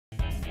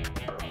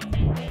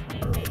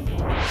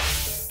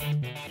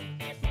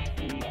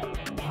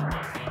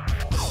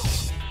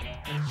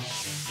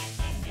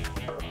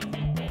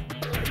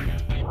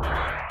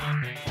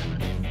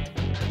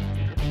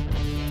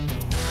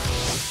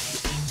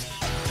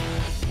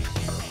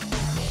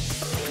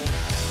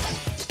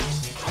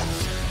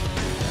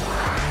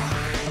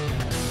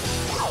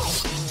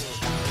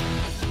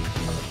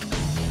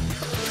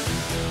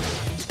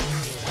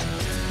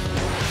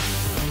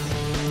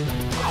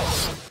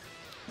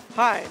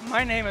Hi,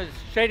 my name is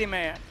Shady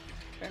Man,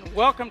 and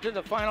welcome to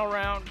the final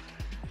round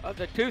of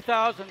the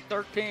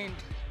 2013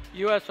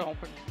 U.S.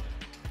 Open.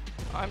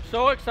 I'm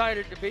so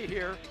excited to be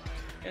here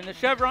in the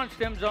Chevron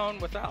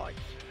STEMZone with Alex.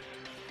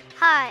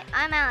 Hi,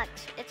 I'm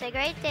Alex. It's a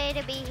great day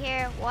to be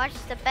here. Watch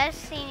the best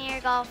senior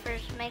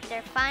golfers make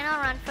their final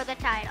run for the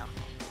title.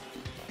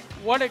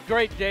 What a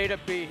great day to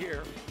be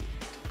here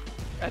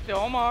at the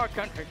Omaha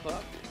Country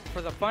Club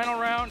for the final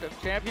round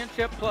of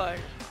championship play.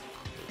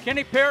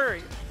 Kenny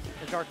Perry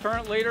is our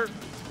current leader,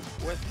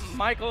 with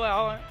Michael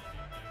Allen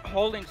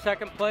holding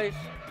second place.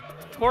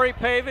 Corey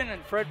Pavin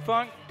and Fred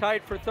Funk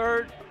tied for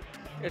third.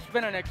 It's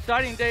been an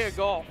exciting day of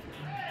golf.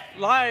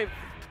 Live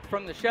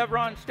from the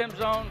Chevron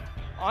STEMZone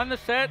on the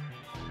set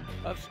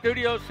of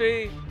Studio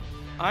C,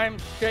 I'm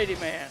Shady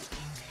Man.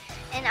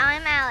 And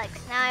I'm Alex.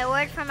 Now a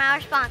word from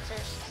our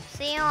sponsors.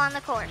 See you on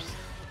the course.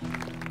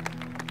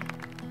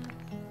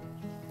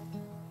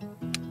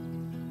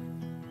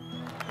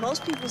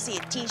 Most people see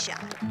a tee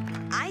shot.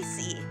 I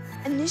see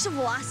an initial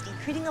velocity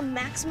creating a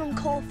maximum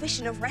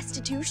coefficient of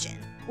restitution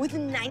with a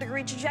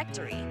 90-degree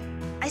trajectory.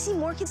 I see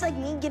more kids like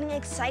me getting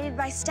excited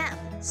by STEM,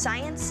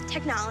 science,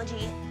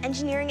 technology,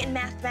 engineering, and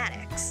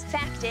mathematics.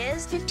 Fact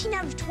is, 15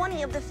 out of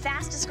 20 of the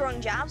fastest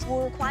growing jobs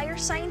will require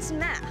science and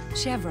math.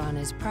 Chevron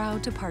is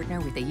proud to partner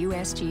with the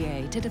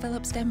USGA to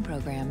develop STEM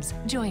programs.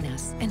 Join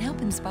us and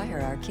help inspire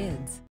our kids.